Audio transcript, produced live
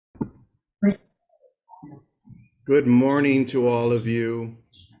Good morning to all of you.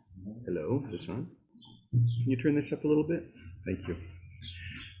 Hello, is this on? Can you turn this up a little bit? Thank you.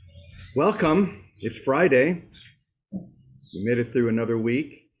 Welcome. It's Friday. We made it through another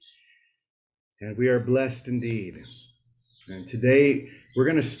week, and we are blessed indeed. And today we're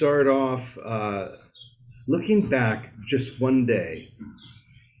going to start off looking back just one day,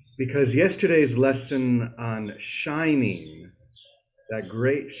 because yesterday's lesson on shining, that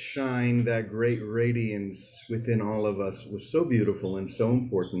great shine, that great radiance within all of us was so beautiful and so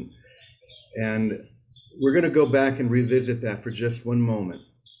important. And we're going to go back and revisit that for just one moment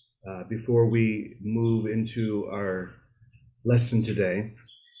before we move into our lesson today.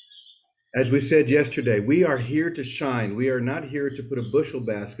 As we said yesterday, we are here to shine. We are not here to put a bushel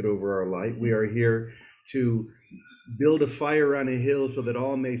basket over our light. We are here to build a fire on a hill so that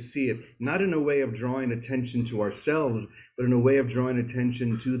all may see it, not in a way of drawing attention to ourselves, but in a way of drawing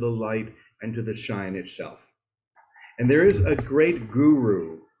attention to the light and to the shine itself. And there is a great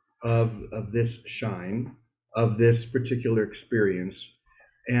guru of this shine, of this particular experience.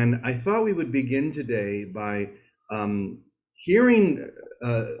 And I thought we would begin today by hearing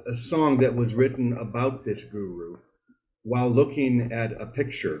a song that was written about this guru while looking at a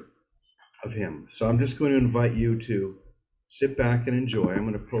picture of him. So I'm just going to invite you to sit back and enjoy. I'm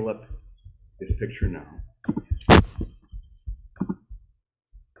going to pull up this picture now.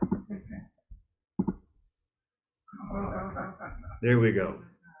 There we go.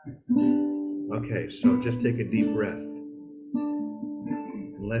 Okay, so just take a deep breath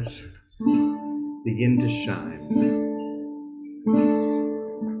and let's begin to shine.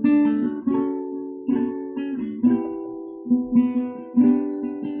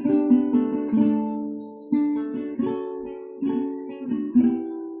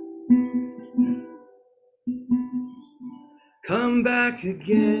 Come back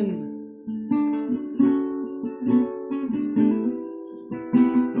again.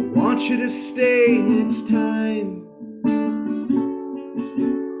 I want you to stay next time.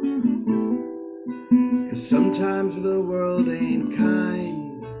 'Cause sometimes the world ain't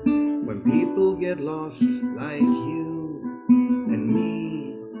kind when people get lost like you and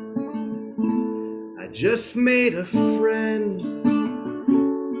me. I just made a friend.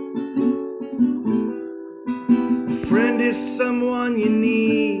 A friend is someone you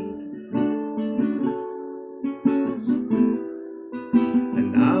need.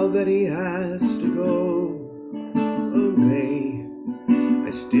 And now that he has to go away,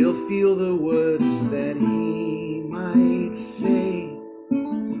 I still feel the words that he might say.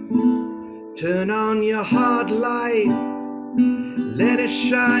 Turn on your heart light, let it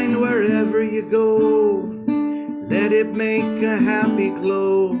shine wherever you go. Let it make a happy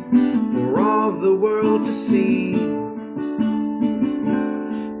glow for all the world to see.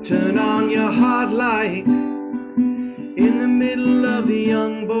 Turn on your heart light in the middle of a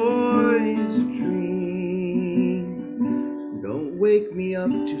young boy's dream. Don't wake me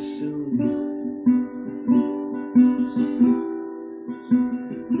up too soon.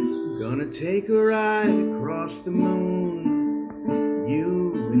 Gonna take a ride across the moon,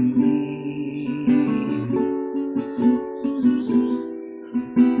 you and me.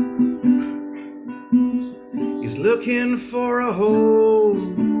 He's looking for a home,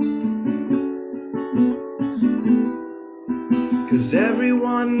 'cause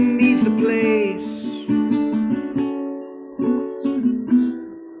everyone needs a place,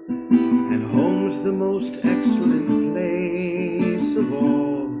 and home's the most excellent place of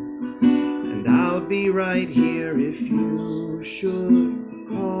all. And I'll be right here if you should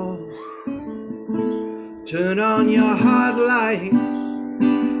call. Turn on your heart light,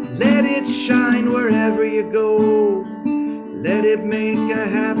 let it shine wherever you go. Let it make a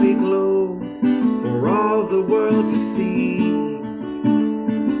happy glow for all the world to see.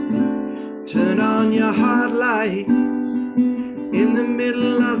 Turn on your heart light in the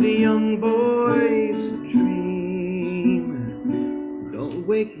middle of a young boy's dream. Don't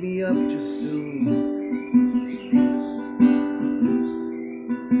wake me up too soon.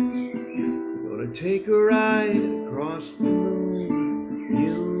 Gonna take a ride across the moon,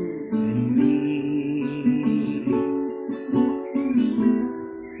 you and me.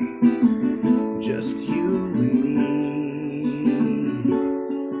 Just you and me.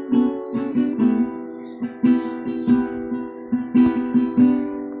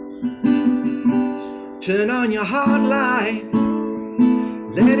 Turn on your heart light,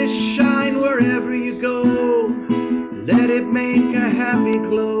 let it shine wherever you go. Let it make a happy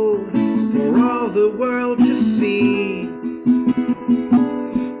glow for all the world to see.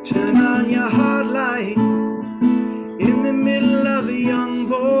 Turn on your heart light in the middle of a young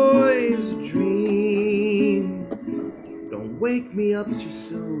boy's dream. wake me up too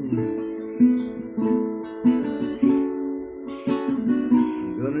soon.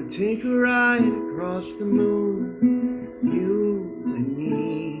 I'm gonna take a ride across the moon, you and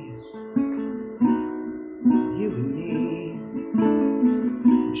me,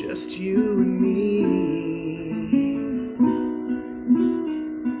 just you and me.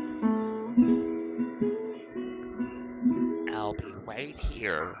 I'll be right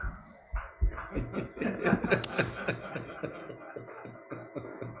here.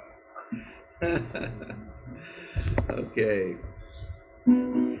 Okay.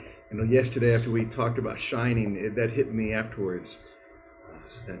 Yesterday after we talked about shining, that hit me afterwards.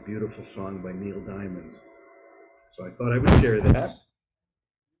 That beautiful song by Neil Diamond. So I thought I would share that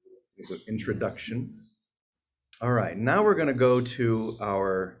as an introduction. All right, now we're going to go to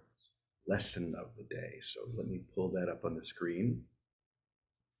our lesson of the day. So let me pull that up on the screen.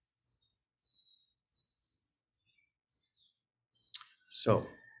 So,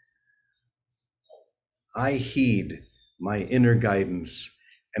 I heed my inner guidance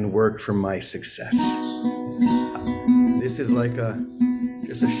and work for my success. This is like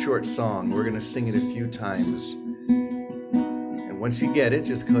just a short song. We're going to sing it a few times. And once you get it,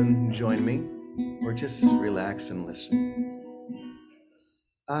 just come and join me, or just relax and listen.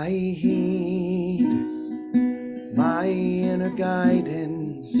 I heed my inner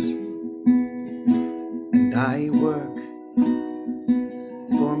guidance, and I work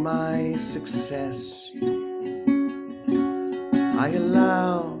for my success. I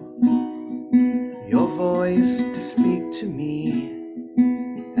allow your voice to speak to me,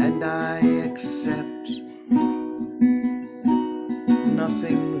 and I accept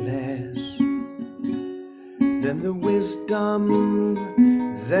nothing less than the wisdom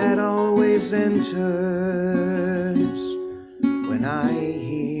that always enters when I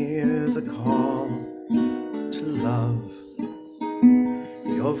hear the call to love.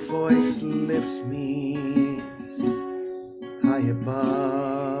 Your voice lifts me high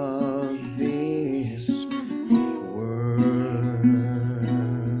above this world.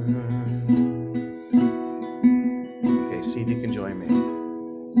 Okay, see if you can join me.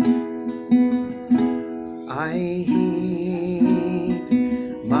 I heed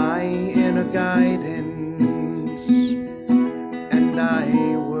my inner guidance, and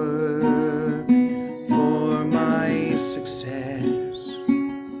I work for my success.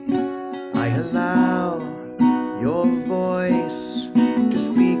 I allow your voice to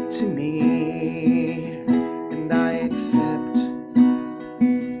speak to me, and I accept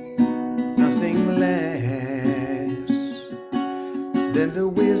nothing less than the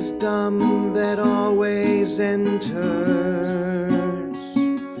wisdom that always enters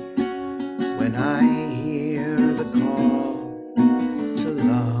when I hear the call to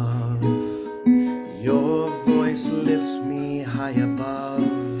love. Your voice lifts me high above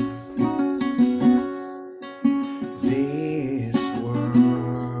this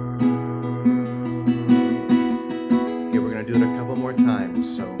world. Okay, we're going to do it a couple more times,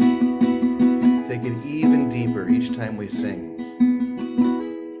 so take it even deeper each time we sing.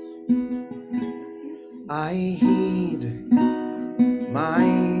 I heed my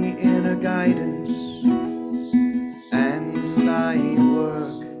inner guidance, and I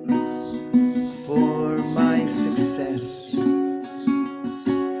work for my success.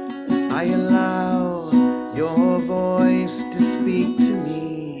 I allow your voice to speak to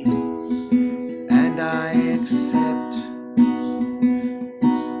me, and I accept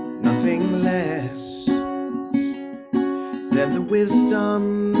nothing less than the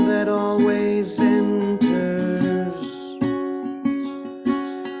wisdom that always enters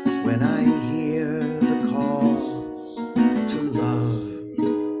when I hear the call to love.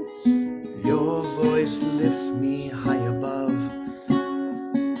 Your voice lifts me high above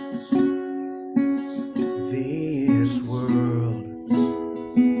this world.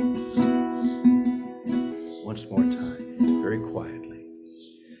 Once more time, very quietly.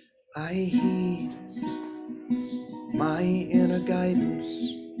 I heed my inner guidance,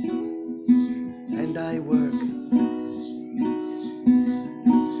 and I work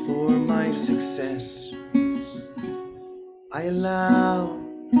for my success. I allow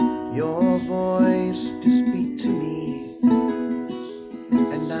your voice to speak to me,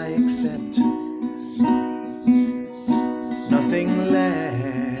 and I accept nothing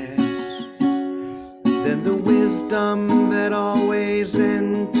less than the wisdom that always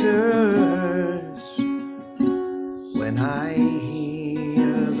enters when I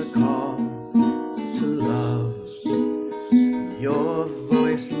hear the call to love. Your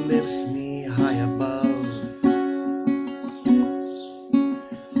voice lifts me high above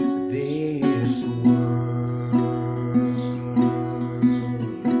this world.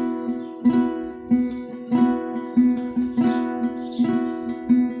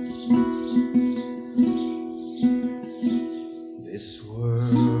 this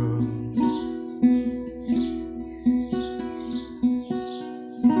world.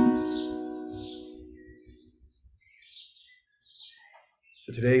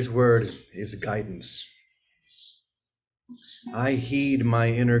 So today's word is guidance. I heed my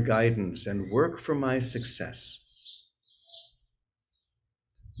inner guidance and work for my success.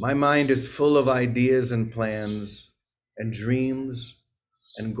 My mind is full of ideas and plans and dreams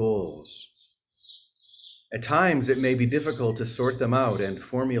and goals. At times, it may be difficult to sort them out and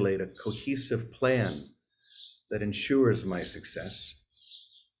formulate a cohesive plan that ensures my success.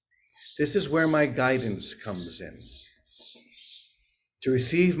 This is where my guidance comes in. To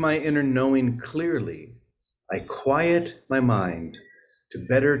receive my inner knowing clearly, I quiet my mind to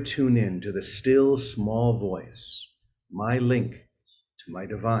better tune in to the still small voice, my link to my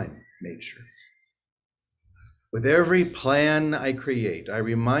divine nature. With every plan I create, I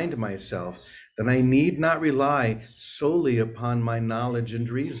remind myself that I need not rely solely upon my knowledge and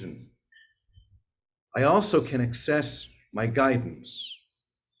reason. I also can access my guidance,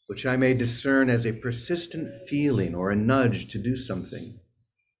 which I may discern as a persistent feeling or a nudge to do something.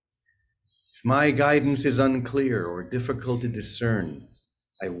 If my guidance is unclear or difficult to discern,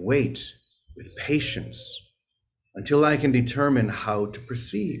 I wait with patience until I can determine how to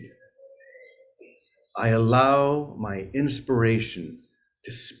proceed. I allow my inspiration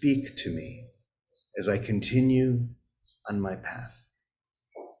to speak to me as I continue on my path.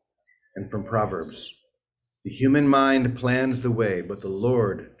 And from Proverbs, the human mind plans the way, but the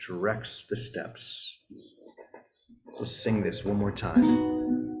Lord directs the steps. Let's sing this one more time.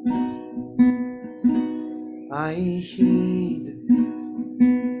 I heed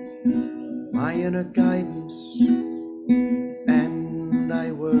my inner guidance and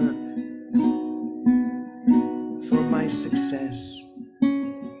I work for my success.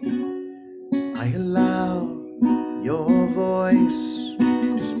 I allow your voice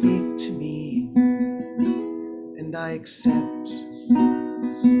to speak to me, and I accept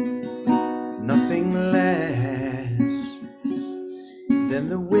nothing less than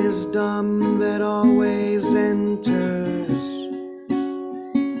the wisdom that always enters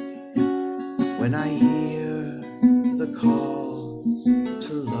when I hear the call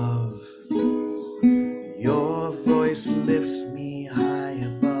to love. Your voice lifts me high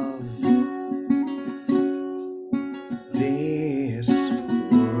above this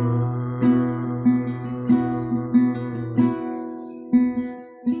world.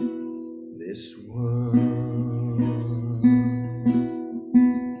 This world.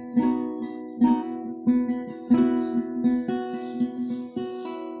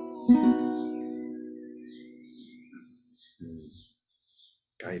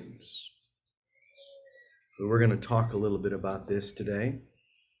 Guidance. So we're going to talk a little bit about this today.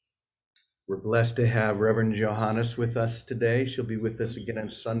 We're blessed to have Reverend Johannes with us today. She'll be with us again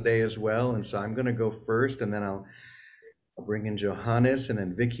on Sunday as well. And so I'm going to go first, and then I'll bring in Johannes and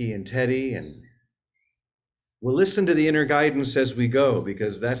then Vicky and Teddy, and we'll listen to the inner guidance as we go,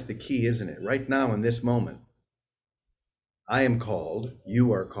 because that's the key, isn't it? Right now in this moment, I am called,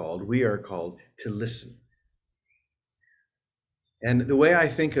 you are called, we are called to listen. And the way I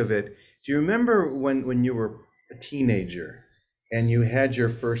think of it, do you remember when you were a teenager and you had your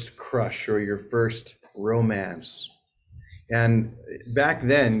first crush or your first romance? And back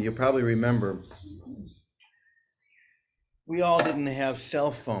then, you probably remember, we all didn't have cell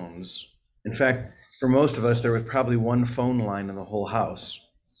phones. In fact, for most of us, there was probably one phone line in the whole house.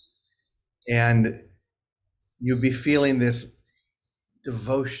 And you'd be feeling this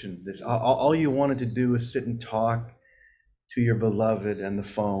devotion, this all you wanted to do was sit and talk to your beloved and the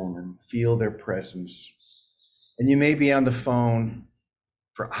phone and feel their presence. And you may be on the phone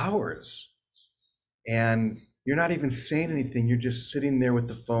for hours and you're not even saying anything. You're just sitting there with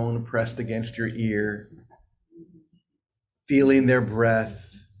the phone pressed against your ear, feeling their breath,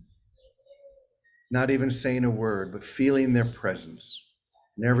 not even saying a word, but feeling their presence.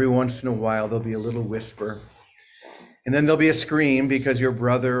 And every once in a while, there'll be a little whisper. And then there'll be a scream because your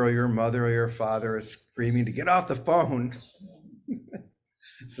brother or your mother or your father is screaming to get off the phone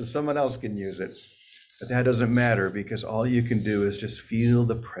so someone else can use it. But that doesn't matter, because all you can do is just feel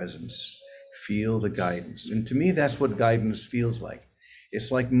the presence, feel the guidance. And to me, that's what guidance feels like.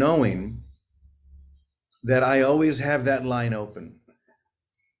 It's like knowing that I always have that line open.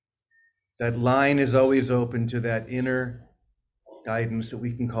 That line is always open to that inner guidance that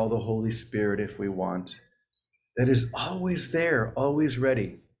we can call the Holy Spirit if we want. That is always there, always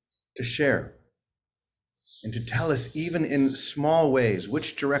ready to share and to tell us, even in small ways,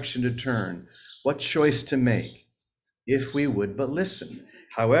 which direction to turn, what choice to make, if we would but listen.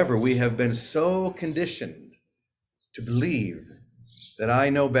 However, we have been so conditioned to believe that I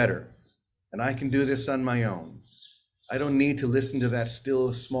know better and I can do this on my own. I don't need to listen to that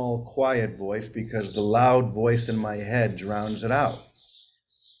still, small, quiet voice because the loud voice in my head drowns it out.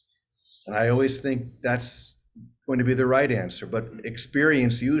 And I always think that's going to be the right answer, but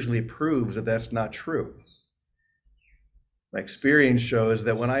experience usually proves that that's not true. My experience shows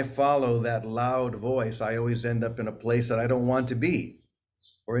that when I follow that loud voice, I always end up in a place that I don't want to be,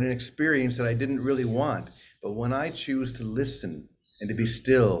 or in an experience that I didn't really want. But when I choose to listen and to be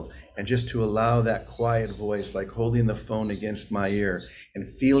still and just to allow that quiet voice, like holding the phone against my ear and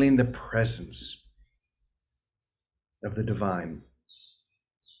feeling the presence of the divine,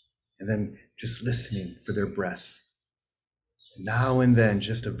 and then just listening for their breath. Now and then,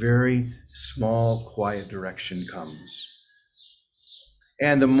 just a very small, quiet direction comes.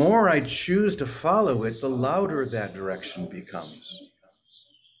 And the more I choose to follow it, the louder that direction becomes.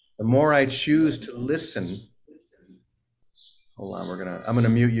 The more I choose to listen. Hold on, I'm gonna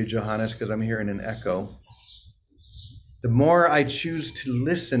mute you, Johannes, because I'm hearing an echo. The more I choose to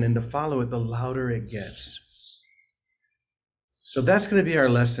listen and to follow it, the louder it gets. So that's going to be our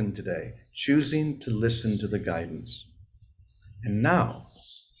lesson today, choosing to listen to the guidance. And now,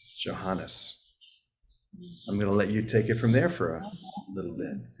 Johannes, I'm going to let you take it from there for a little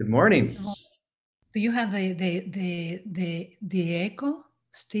bit. Good morning. Do you have the echo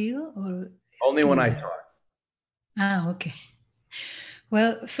still, or only when I talk? Okay.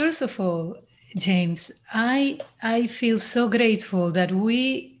 Well, first of all, James, I feel so grateful that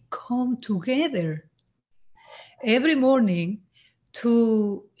we come together every morning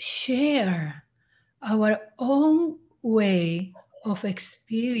to share our own way of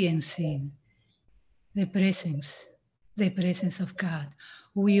experiencing the presence of God.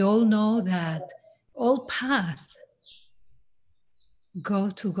 We all know that all paths go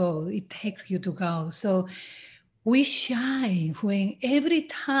to go. It takes you to go. So we shine when every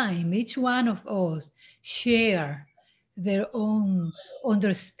time each one of us share their own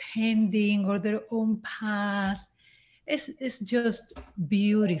understanding or their own path. It's just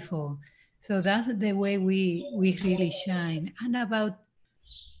beautiful. So that's the way we really shine. And about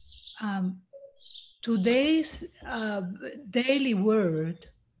today's daily word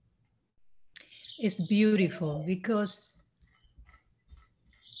is beautiful because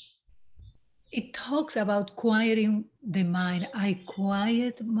it talks about quieting the mind. I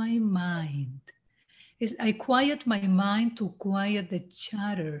quiet my mind. I quiet my mind to quiet the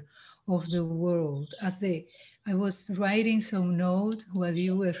chatter of the world. I was writing some notes while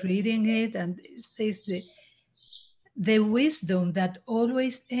you were reading it, and it says the wisdom that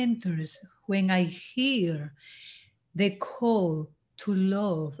always enters when I hear the call to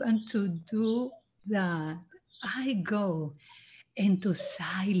love, and to do that, I go into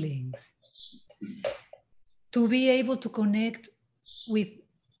silence to be able to connect with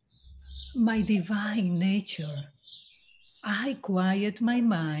my divine nature. I quiet my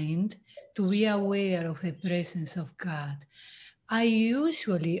mind to be aware of the presence of God. I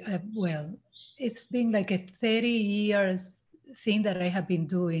usually, it's been like a 30 years thing that I have been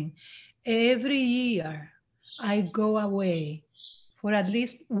doing. Every year, I go away for at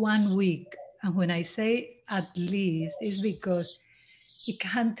least 1 week. And when I say at least, it's because it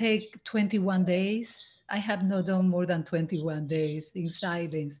can take 21 days. I have not done more than 21 days in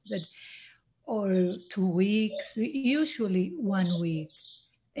silence, or 2 weeks, usually 1 week,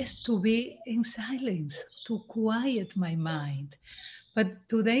 is to be in silence, to quiet my mind. But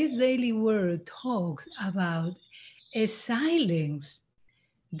today's daily word talks about a silence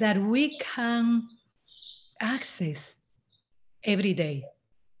that we can access every day,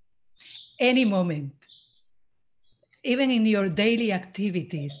 any moment, even in your daily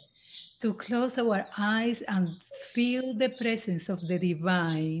activities, to close our eyes and feel the presence of the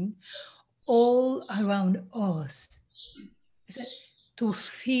divine all around us, to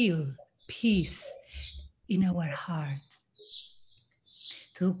feel peace in our hearts,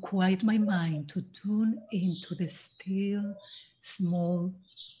 to quiet my mind, to tune into the still, small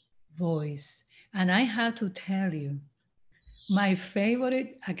voice. And I have to tell you, my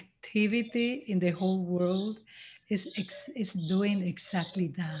favorite activity in the whole world is doing exactly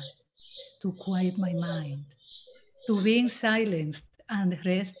that, to quiet my mind, to be in silence and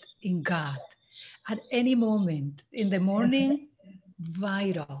rest in God. At any moment, in the morning,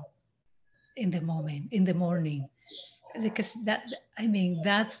 vital, in the morning, because that's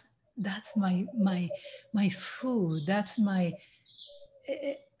my food, that's my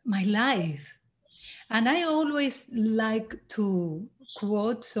life. And I always like to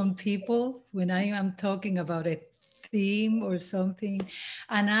quote some people when I am talking about a theme or something.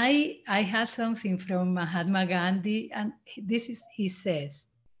 And I have something from Mahatma Gandhi, and this is, he says,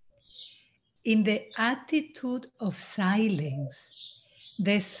 in the attitude of silence,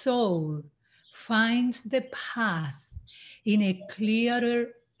 the soul finds the path in a clearer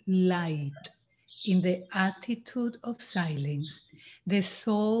light. In the attitude of silence, the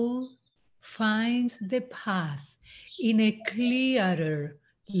soul finds the path in a clearer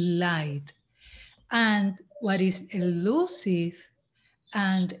light. And what is elusive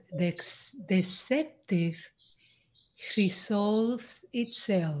and deceptive resolves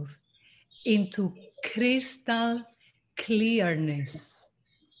itself into crystal clearness.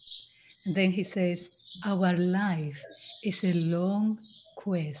 And then he says, our life is a long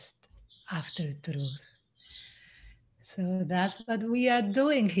quest after truth. So that's what we are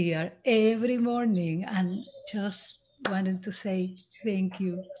doing here every morning. And just wanted to say thank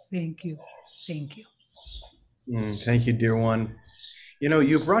you, thank you, thank you. Thank you, dear one. You know,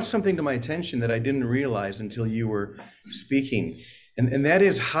 you brought something to my attention that I didn't realize until you were speaking. And that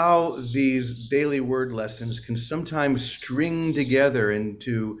is how these daily word lessons can sometimes string together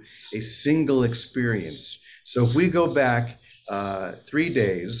into a single experience. So if we go back 3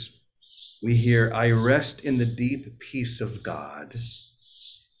 days, we hear, I rest in the deep peace of God.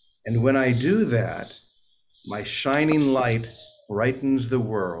 And when I do that, my shining light brightens the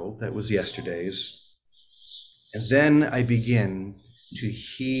world. That was yesterday's. And then I begin to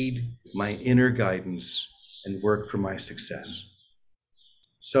heed my inner guidance and work for my success.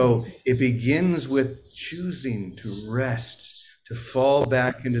 So it begins with choosing to rest, to fall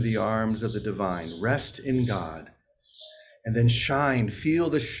back into the arms of the divine, rest in God, and then shine,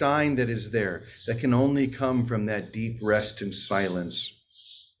 feel the shine that is there, that can only come from that deep rest and silence.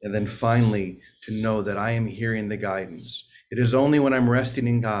 And then finally, to know that I am hearing the guidance. It is only when I'm resting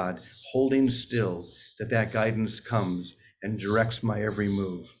in God, holding still, that guidance comes and directs my every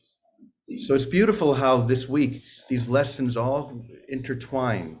move. So it's beautiful how this week, these lessons all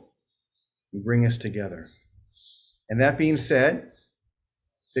intertwine and bring us together. And that being said,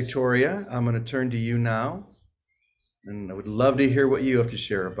 Victoria, I'm going to turn to you now. And I would love to hear what you have to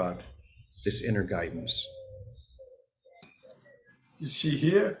share about this inner guidance. Is she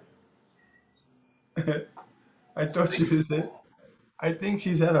here? I thought she was there. I think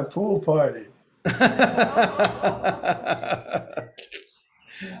she's at a pool party. As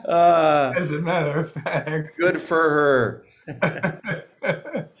a matter of fact. Good for her.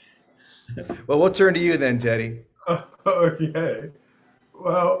 Well, we'll turn to you then, Teddy. Okay.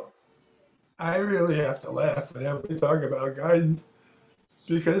 Well, I really have to laugh whenever we talk about guidance,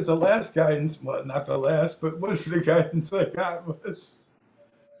 because the last guidance, well, not the last, but one of the guidance I got was,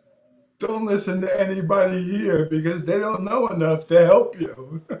 don't listen to anybody here because they don't know enough to help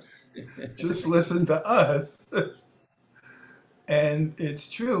you. Just listen to us. And it's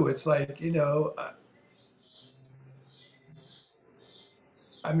true. It's like,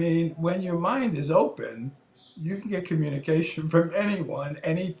 I mean, when your mind is open, you can get communication from anyone,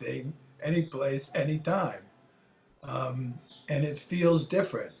 anything, any place, anytime. And it feels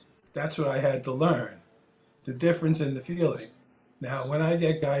different. That's what I had to learn, the difference in the feeling. Now, when I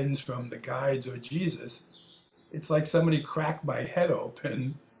get guidance from the guides or Jesus, it's like somebody cracked my head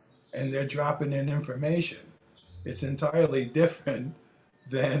open and they're dropping in information. It's entirely different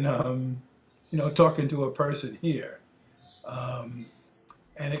than, talking to a person here. And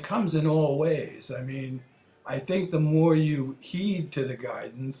it comes in all ways. I mean, I think the more you heed to the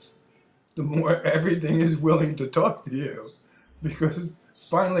guidance, the more everything is willing to talk to you, because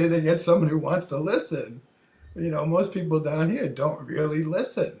finally they get someone who wants to listen. Most people down here don't really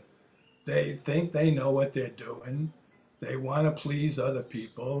listen. They think they know what they're doing. They want to please other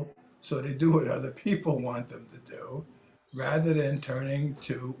people, so they do what other people want them to do, rather than turning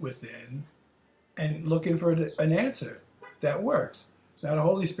to within and looking for an answer that works. Now, the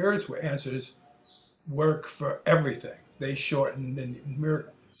Holy Spirit's answers work for everything. They shorten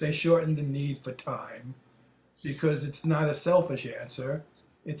the need for time, because it's not a selfish answer.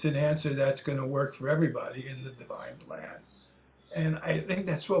 It's an answer that's going to work for everybody in the divine plan. And I think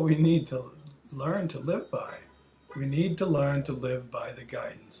that's what we need to learn to live by. We need to learn to live by the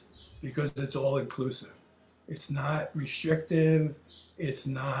guidance, because it's all inclusive. It's not restrictive. It's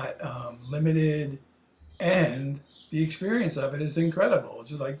not limited. And the experience of it is incredible.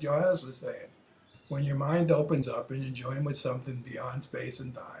 Just like Johannes was saying, when your mind opens up and you join with something beyond space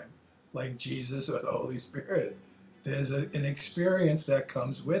and time, like Jesus or the Holy Spirit, there's an experience that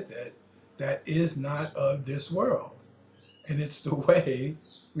comes with it that is not of this world. And it's the way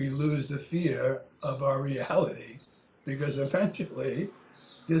we lose the fear of our reality, because eventually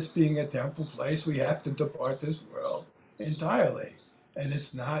this being a temporal place, we have to depart this world entirely. And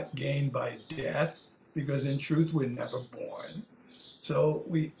it's not gained by death, because in truth, we're never born. So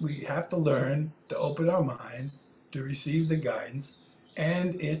we have to learn to open our mind to receive the guidance,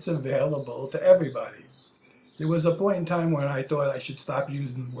 and it's available to everybody. There was a point in time when I thought I should stop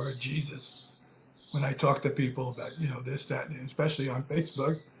using the word Jesus when I talk to people about, this, that, and especially on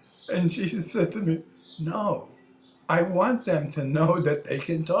Facebook. And Jesus said to me, no, I want them to know that they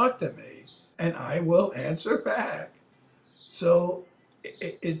can talk to me and I will answer back. So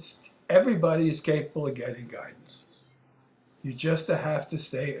it's everybody is capable of getting guidance. You just have to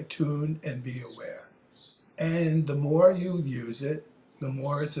stay attuned and be aware. And the more you use it, the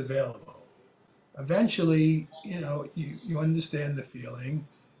more it's available. Eventually, you understand the feeling,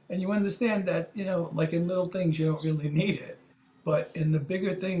 and you understand that, like in little things, you don't really need it. But in the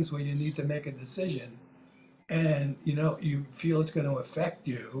bigger things where you need to make a decision and, you feel it's going to affect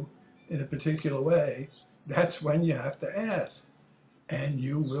you in a particular way, that's when you have to ask. And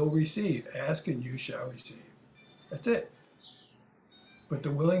you will receive. Ask and you shall receive. That's it. But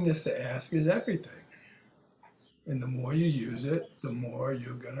the willingness to ask is everything. And the more you use it, the more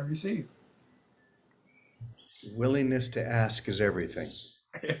you're going to receive. Willingness to ask is everything.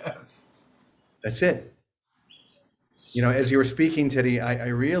 Yes. That's it. As you were speaking, Teddy, I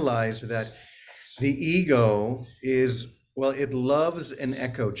realized that the ego is, well, it loves an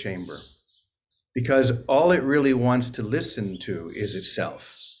echo chamber because all it really wants to listen to is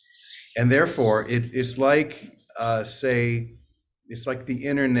itself. And therefore, it's like, say, it's like the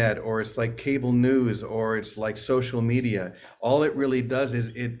internet, or it's like cable news, or it's like social media. All it really does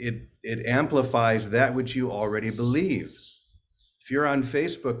is it amplifies that which you already believe. If you're on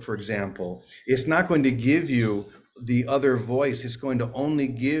Facebook, for example, it's not going to give you the other voice. It's going to only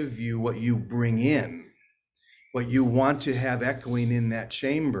give you what you bring in, what you want to have echoing in that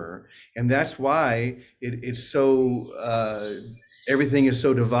chamber. And that's why it's so, everything is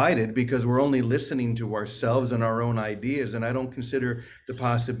so divided, because we're only listening to ourselves and our own ideas. And I don't consider the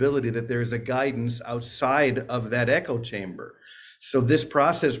possibility that there's a guidance outside of that echo chamber. So this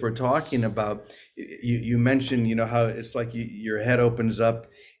process we're talking about, you mentioned, how it's like your head opens up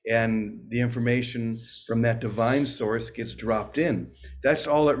and the information from that divine source gets dropped in. That's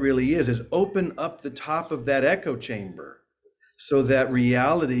all it really is open up the top of that echo chamber so that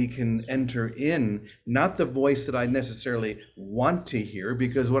reality can enter in, not the voice that I necessarily want to hear,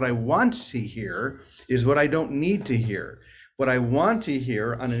 because what I want to hear is what I don't need to hear. What I want to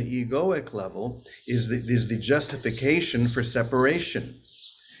hear on an egoic level is the justification for separation.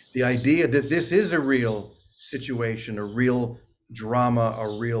 The idea that this is a real situation, a real drama,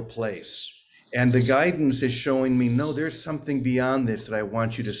 a real place. And the guidance is showing me, no, there's something beyond this that I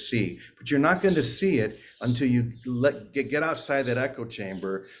want you to see. But you're not going to see it until you get outside that echo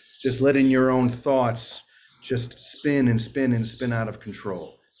chamber, just letting your own thoughts just spin and spin and spin out of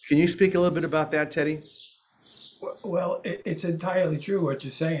control. Can you speak a little bit about that, Teddy? Well, it's entirely true what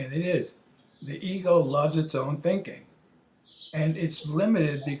you're saying. It is. The ego loves its own thinking. And it's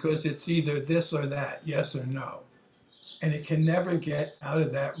limited because it's either this or that, yes or no. And it can never get out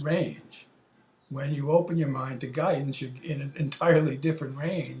of that range. When you open your mind to guidance, you're in an entirely different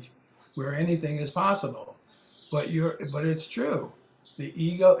range where anything is possible. But it's true. The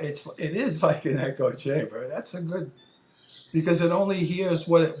ego, it is like an echo chamber. That's a good, because it only hears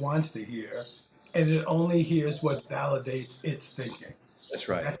what it wants to hear, and it only hears what validates its thinking. That's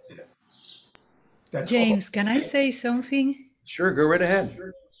right. That's it. That's James, all. can I say something? Sure, go right ahead.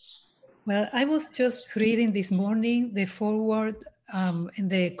 Well, I was just reading this morning the foreword in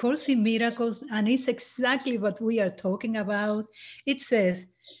the Course in Miracles, and it's exactly what we are talking about. It says,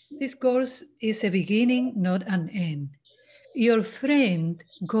 this course is a beginning, not an end. Your friend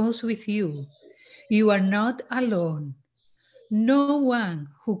goes with you. You are not alone. No one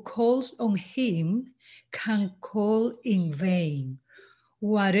who calls on him can call in vain.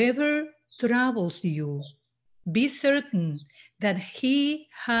 Whatever troubles you, be certain that he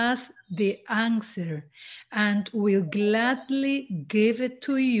has the answer and will gladly give it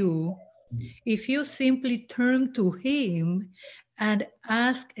to you if you simply turn to him and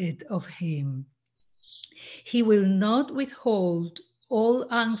ask it of him. He will not withhold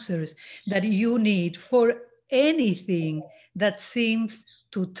all answers that you need for anything that seems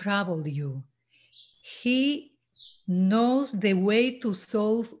to trouble you. He knows the way to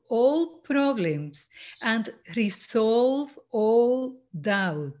solve all problems and resolve all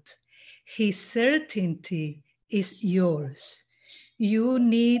doubt. His certainty is yours. You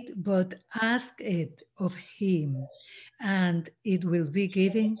need but ask it of him, and it will be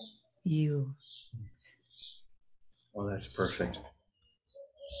given you. Oh, that's perfect.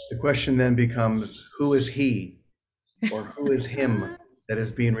 The question then becomes, who is he or who is him that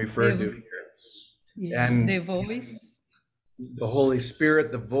is being referred to here? Yeah, And the voice. the Holy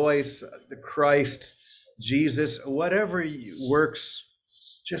Spirit, the voice, the Christ, Jesus, whatever works,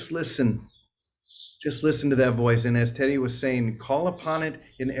 just listen. Just listen to that voice. And as Teddy was saying, call upon it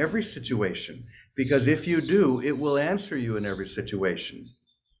in every situation, because if you do, it will answer you in every situation.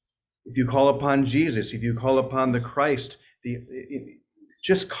 If you call upon Jesus, if you call upon the Christ,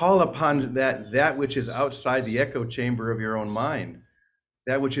 just call upon that which is outside the echo chamber of your own mind,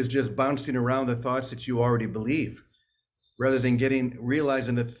 that which is just bouncing around the thoughts that you already believe, rather than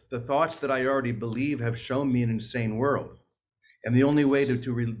realizing that the thoughts that I already believe have shown me an insane world. And the only way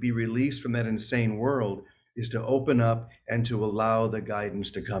to be released from that insane world is to open up and to allow the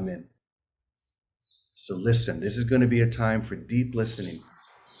guidance to come in. So listen, this is going to be a time for deep listening.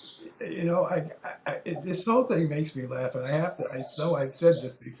 You know, this whole thing makes me laugh, and I know I've said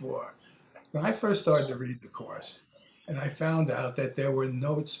this before. When I first started to read the Course, and I found out that there were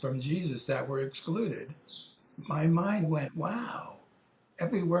notes from Jesus that were excluded, my mind went, wow,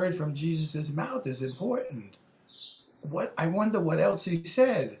 every word from Jesus' mouth is important. I wonder what else he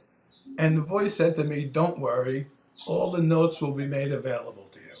said. And the voice said to me, don't worry, all the notes will be made available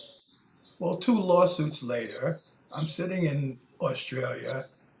to you. Well, 2 lawsuits later, I'm sitting in Australia,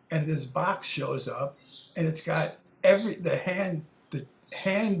 and this box shows up, and it's got the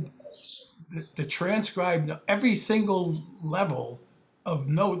transcribed, every single level of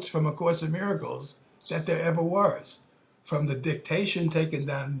notes from A Course in Miracles that there ever was, from the dictation taken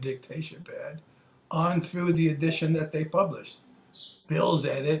down the dictation pad on through the edition that they published. Bill's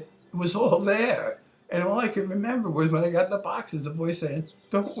edit, it was all there. And all I could remember was when I got the boxes, the voice saying,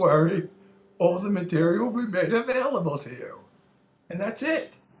 don't worry, all the material will be made available to you. And that's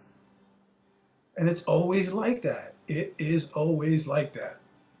it. And it's always like that. It is always like that.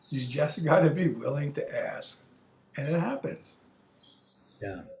 You just got to be willing to ask. And it happens.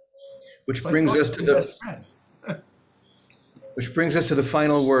 Yeah. Which brings us to the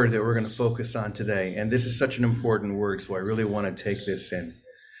final word that we're going to focus on today. And this is such an important word, so I really want to take this in.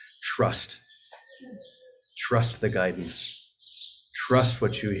 Trust. Trust the guidance. Trust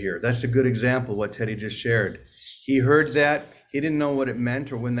what you hear. That's a good example, what Teddy just shared. He heard that. He didn't know what it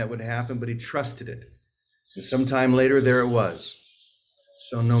meant or when that would happen, but he trusted it. And sometime later, there it was.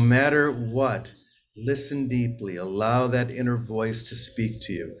 So no matter what, listen deeply. Allow that inner voice to speak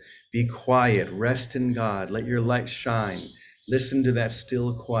to you. Be quiet. Rest in God. Let your light shine. Listen to that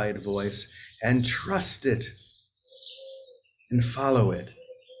still, quiet voice and trust it and follow it.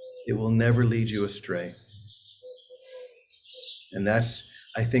 It will never lead you astray. And that's,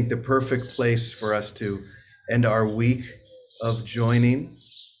 I think, the perfect place for us to end our week of joining,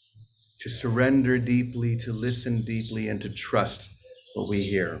 to surrender deeply, to listen deeply, and to trust what we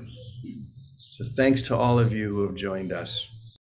hear. So thanks to all of you who have joined us.